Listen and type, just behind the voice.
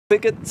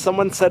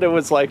Someone said it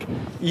was like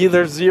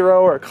either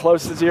 0 or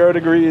close to 0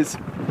 degrees.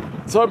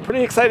 So I'm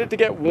pretty excited to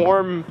get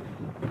warm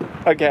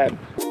again.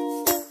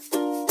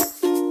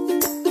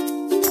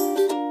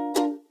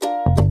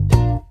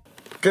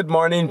 Good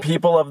morning,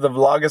 people of the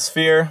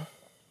vlogosphere.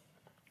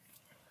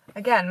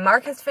 Again,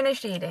 Mark has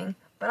finished eating,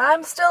 but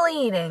I'm still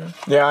eating.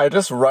 Yeah, I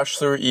just rush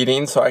through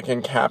eating so I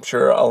can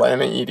capture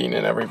Alana eating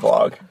in every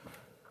vlog.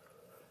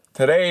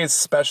 Today's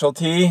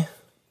specialty,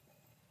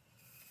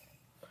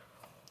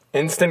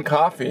 instant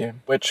coffee,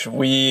 which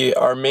we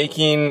are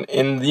making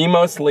in the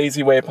most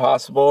lazy way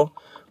possible.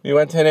 We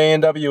went to an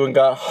A&W and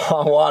got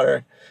hot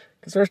water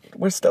because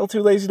we're still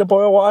too lazy to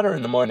boil water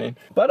in the morning.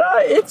 But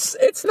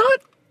it's not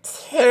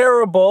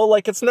terrible.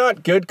 Like, it's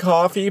not good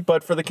coffee,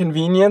 but for the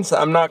convenience,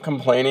 I'm not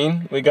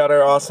complaining. We got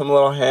our awesome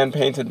little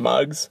hand-painted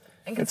mugs.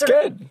 It's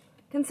good.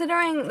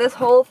 Considering this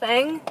whole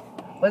thing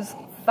was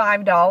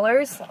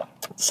 $5.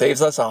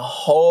 Saves us a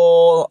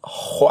whole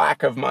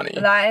whack of money.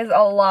 That is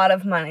a lot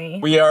of money.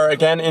 We are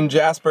again in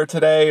Jasper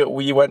today.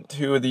 We went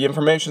to the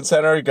information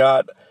center,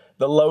 got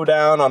the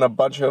lowdown on a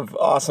bunch of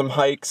awesome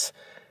hikes,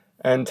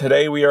 and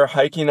today we are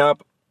hiking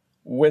up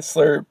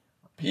Whistler's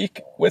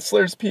Peak.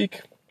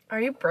 Are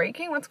you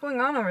breaking? What's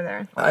going on over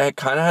there? I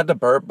kind of had to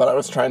burp, but I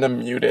was trying to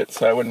mute it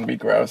so I wouldn't be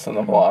gross on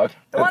the vlog.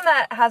 The one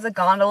that has a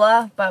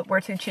gondola, but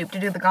we're too cheap to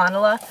do the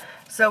gondola.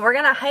 So we're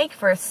gonna hike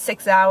for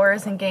 6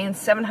 hours and gain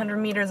 700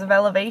 meters of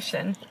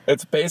elevation.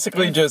 It's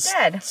basically just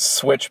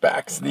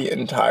switchbacks the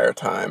entire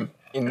time.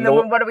 And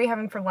then what are we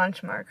having for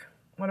lunch, Mark?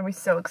 What are we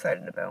so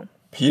excited about?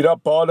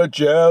 Peanut butter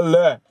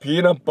jelly.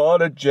 Peanut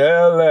butter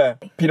jelly.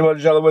 Peanut butter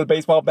jelly with a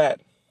baseball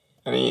bat.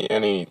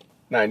 Any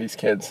 90s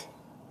kids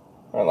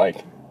are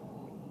like,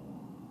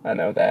 I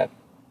know that.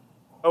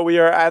 We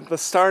are at the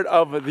start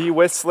of the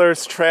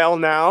Whistler's Trail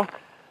now.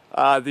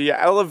 The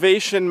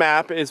elevation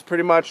map is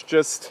pretty much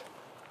just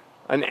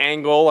an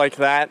angle like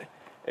that.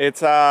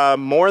 It's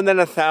more than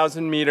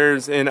 1,000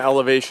 meters in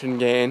elevation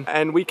gain,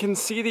 and we can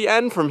see the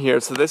end from here,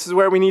 so this is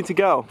where we need to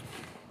go.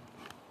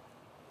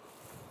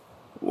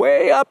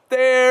 Way up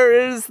there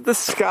is the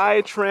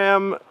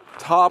skytram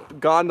top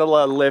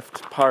gondola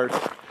lift part.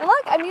 And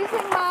look, I'm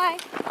using my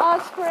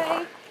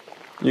Osprey.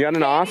 You got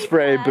an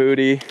Osprey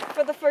booty.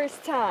 For the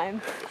first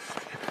time.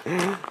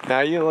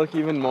 Now you look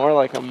even more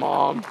like a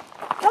mom.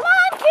 Come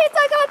on, kids,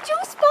 I got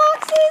juice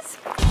boxes.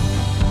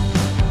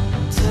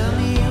 Tell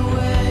me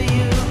where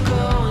you're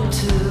going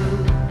to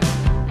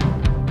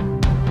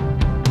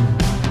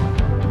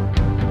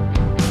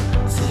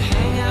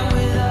hang out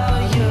with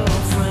all your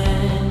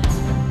friends.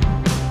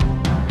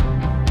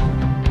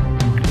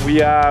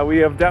 We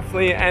have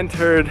definitely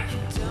entered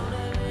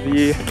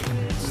the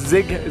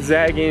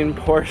zigzagging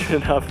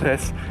portion of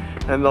this,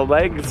 and the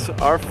legs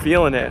are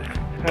feeling it.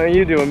 How are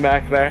you doing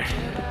back there?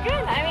 Good.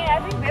 I mean,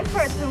 I think this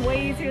part's been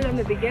way easier than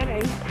the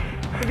beginning.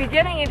 The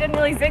beginning, you didn't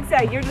really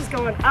zigzag. You're just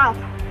going up.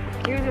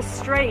 You're just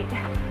straight.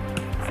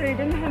 So you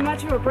didn't have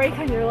much of a break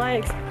on your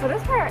legs. But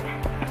this part,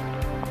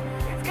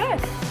 it's good.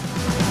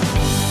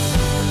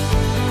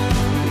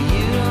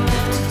 You don't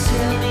have to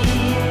tell me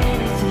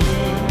anything.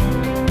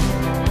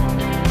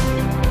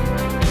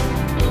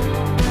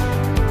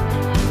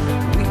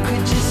 We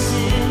could just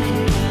sit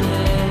here.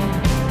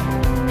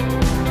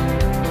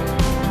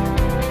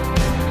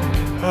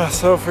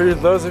 So for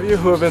those of you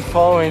who have been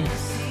following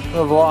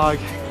the vlog,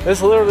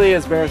 this literally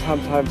is marathon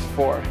times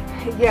 4.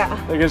 Yeah.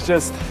 Like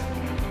it's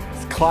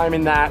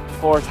climbing that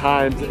 4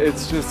 times.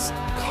 It's just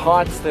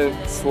constant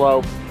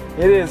slope.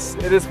 It is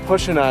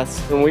pushing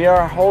us, and we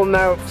are holding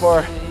out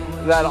for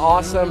that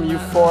awesome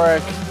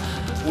euphoric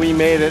we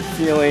made it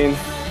feeling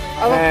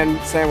and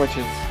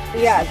sandwiches.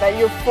 Yeah, that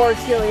euphoric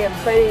feeling of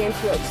biting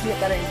into a peanut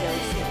butter and jelly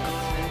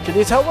sandwich. Can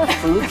you tell we're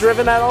food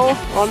driven at all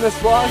on this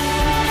vlog?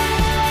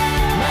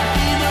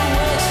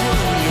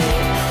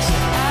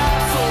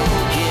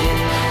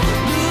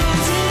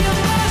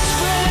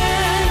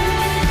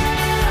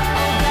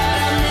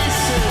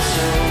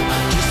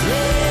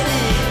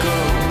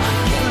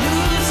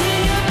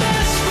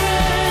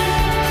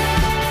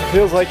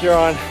 Feels like you're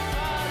on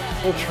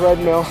a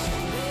treadmill,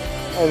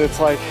 and it's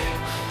like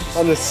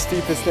on the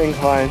steepest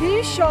incline. Can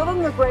you show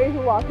them the grade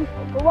we're walking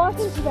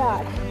to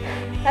that?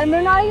 And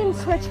they're not even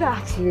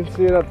switchbacks. You can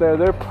see it up there.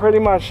 They're pretty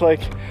much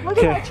like, look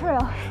at that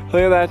trail.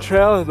 Look at that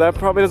trail. That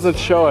probably doesn't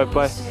show it,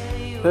 but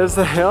there's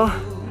the hill,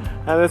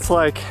 and it's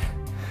like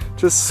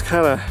just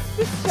kind of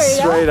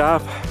straight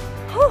up.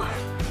 Whew.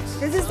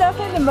 This is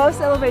definitely the most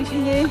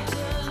elevation gain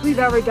we've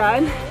ever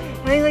done.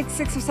 I think like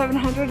 600 or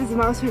 700 is the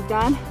most we've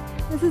done.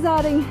 This is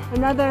adding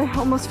another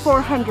almost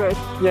 400.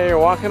 Yeah, you're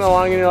walking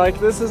along and you're like,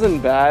 this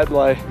isn't bad.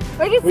 Like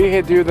we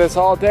could do this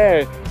all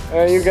day.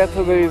 And you get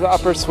to these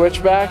upper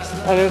switchbacks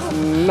and it's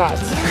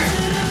nuts.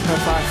 High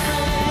five.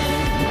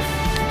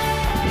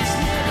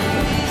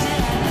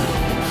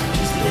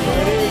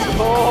 It is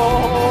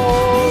cold.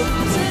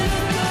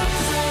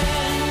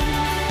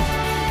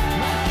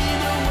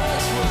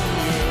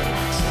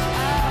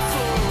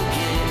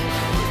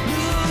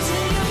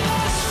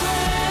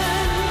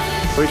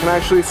 We can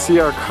actually see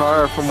our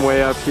car from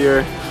way up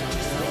here,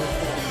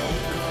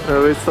 or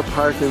at least the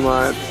parking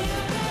lot.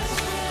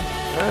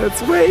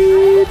 It's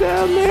way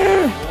down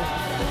there.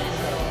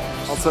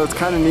 Also, it's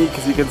kind of neat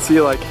because you can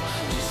see like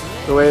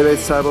the way they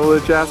settled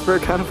at Jasper.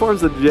 It kind of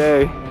forms a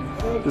J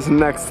just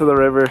next to the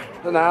river.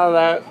 So now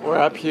that we're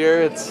up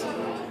here, it's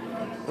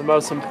the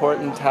most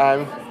important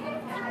time.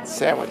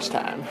 Sandwich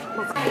time.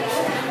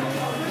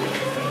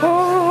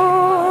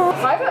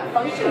 Private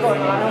function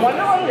going on. I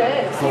wonder what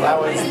it is. Well, that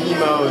was the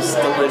most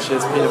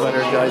delicious peanut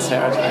butter and jelly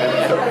sandwich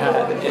I've ever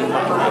had in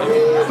my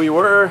life. We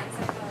were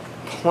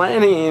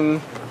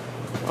planning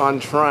on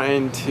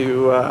trying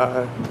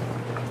to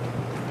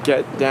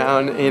get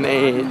down in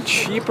a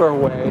cheaper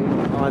way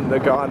on the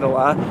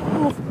gondola,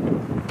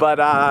 but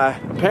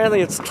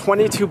apparently it's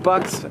 22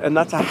 bucks and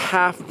that's a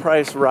half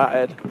price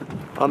ride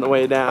on the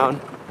way down.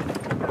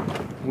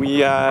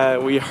 We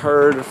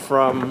heard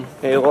from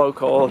a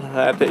local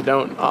that they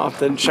don't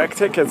often check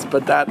tickets,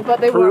 but that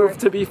proved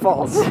to be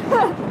false.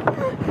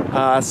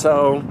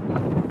 So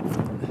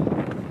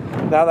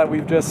now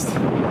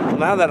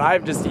that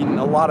I've just eaten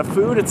a lot of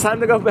food, it's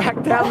time to go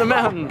back down the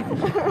mountain.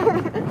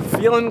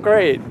 Feeling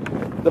great.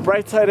 The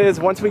bright side is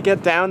once we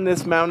get down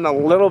this mountain a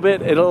little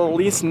bit, it'll at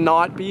least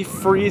not be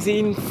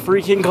freezing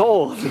freaking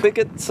cold. I think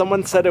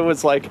someone said it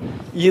was like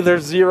either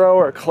 0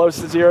 or close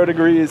to 0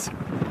 degrees.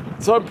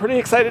 So I'm pretty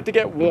excited to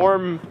get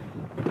warm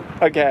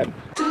again.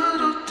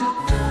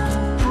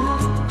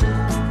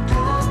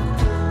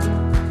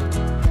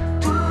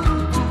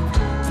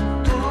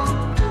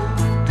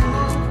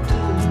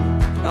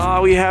 Oh,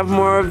 we have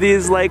more of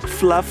these like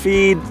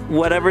fluffy,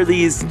 whatever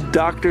these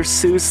Dr.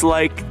 Seuss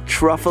like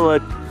truffle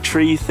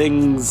tree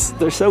things.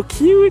 They're so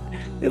cute.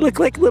 They look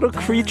like little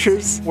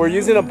creatures. We're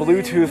using a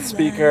Bluetooth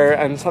speaker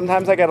and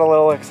sometimes I get a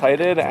little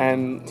excited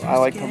and I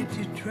like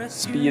to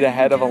speed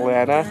ahead of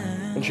Alana.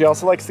 And she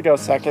also likes to go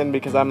second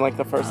because I'm like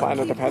the first line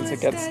of defense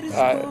against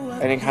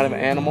any kind of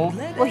animal.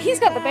 Well, he's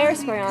got the bear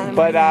spray on him.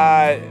 But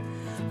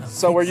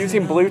so we're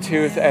using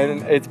Bluetooth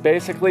and it's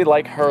basically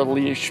like her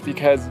leash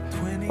because,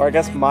 or I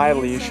guess my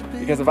leash,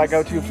 because if I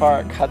go too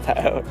far it cuts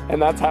out. And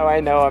that's how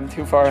I know I'm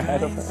too far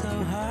ahead of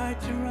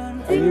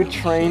her. Are you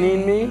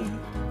training me?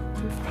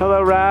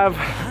 Hello, Rav.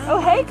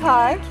 Oh, hey,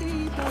 Kai.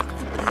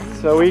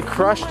 So we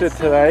crushed it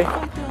today.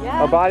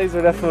 Yeah. Our bodies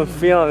are definitely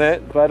feeling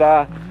it,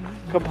 but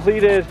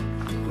completed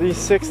the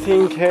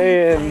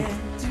 16K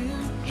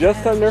in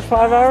just under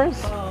 5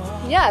 hours?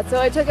 Yeah,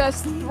 so it took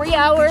us 3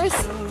 hours,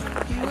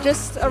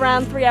 just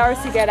around 3 hours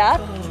to get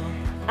up,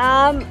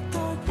 and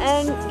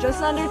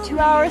just under 2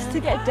 hours to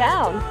get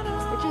down,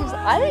 which is,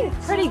 I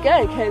think, pretty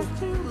good because,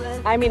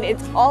 I mean,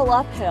 it's all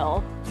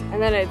uphill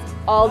and then it's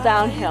all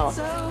downhill.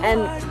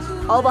 And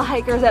all the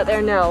hikers out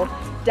there know,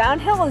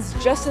 downhill is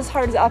just as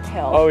hard as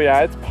uphill. Oh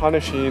yeah, it's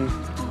punishing.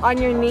 On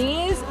your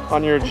knees.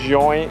 On your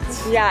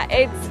joints. Yeah,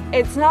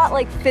 it's not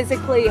like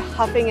physically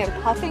huffing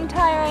and puffing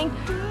tiring,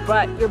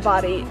 but your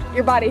body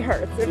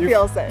hurts. It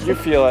feels it. You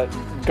feel it.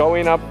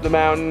 Going up the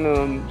mountain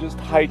and just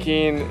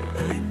hiking,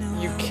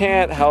 you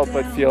can't help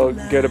but feel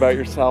good about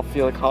yourself,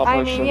 feel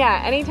accomplished. I mean,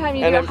 yeah, anytime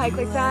you do a hike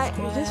like that,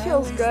 it just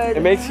feels good.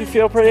 It makes you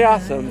feel pretty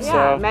awesome.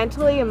 Yeah, so.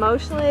 mentally,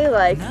 emotionally,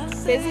 like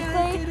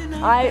physically,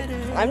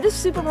 I'm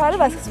just super proud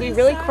of us because we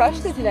really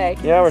crushed it today.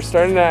 Yeah, we're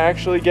starting to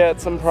actually get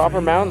some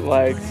proper mountain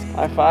legs.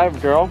 High five,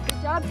 girl.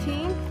 Good job,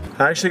 team.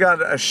 I actually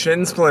got a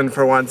shin splint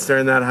for once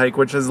during that hike,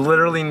 which has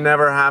literally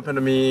never happened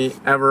to me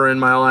ever in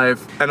my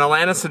life. And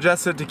Alana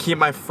suggested to keep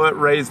my foot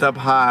raised up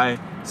high.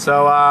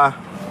 So, I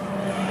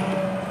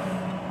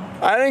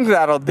think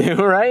that'll do,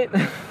 right?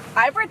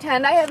 I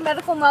pretend I have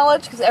medical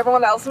knowledge because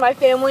everyone else in my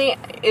family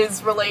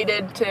is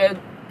related to,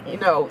 you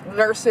know,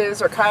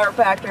 nurses or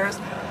chiropractors.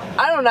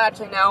 I don't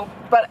actually know,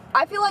 but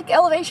I feel like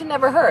elevation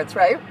never hurts,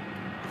 right?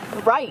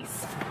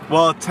 Rice.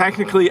 Well,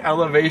 technically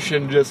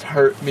elevation just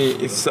hurt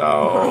me,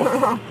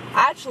 so...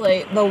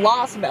 Actually, the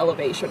loss of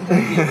elevation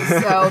hurt you,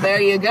 so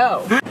there you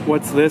go.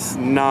 What's this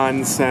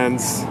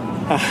nonsense?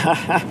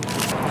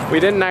 We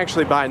didn't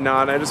actually buy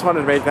none, I just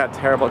wanted to make that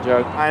terrible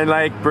joke. I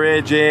like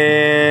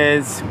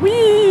bridges. Whee!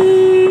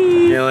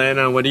 Hey,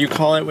 Alana, what do you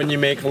call it when you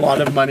make a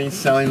lot of money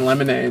selling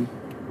lemonade?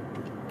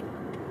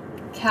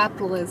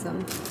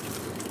 Capitalism.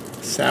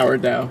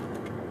 Sourdough.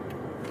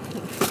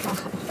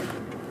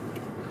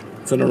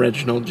 It's an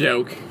original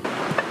joke.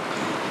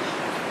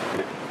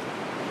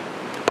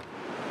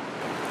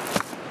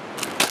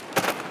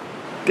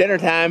 Dinner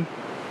time.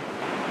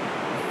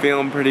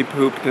 Feeling pretty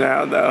pooped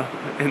now though,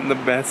 in the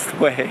best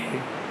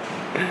way.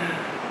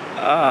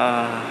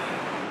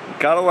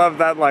 Gotta love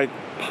that like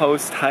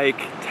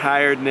post-hike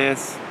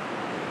tiredness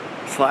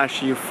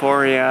 /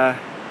 euphoria.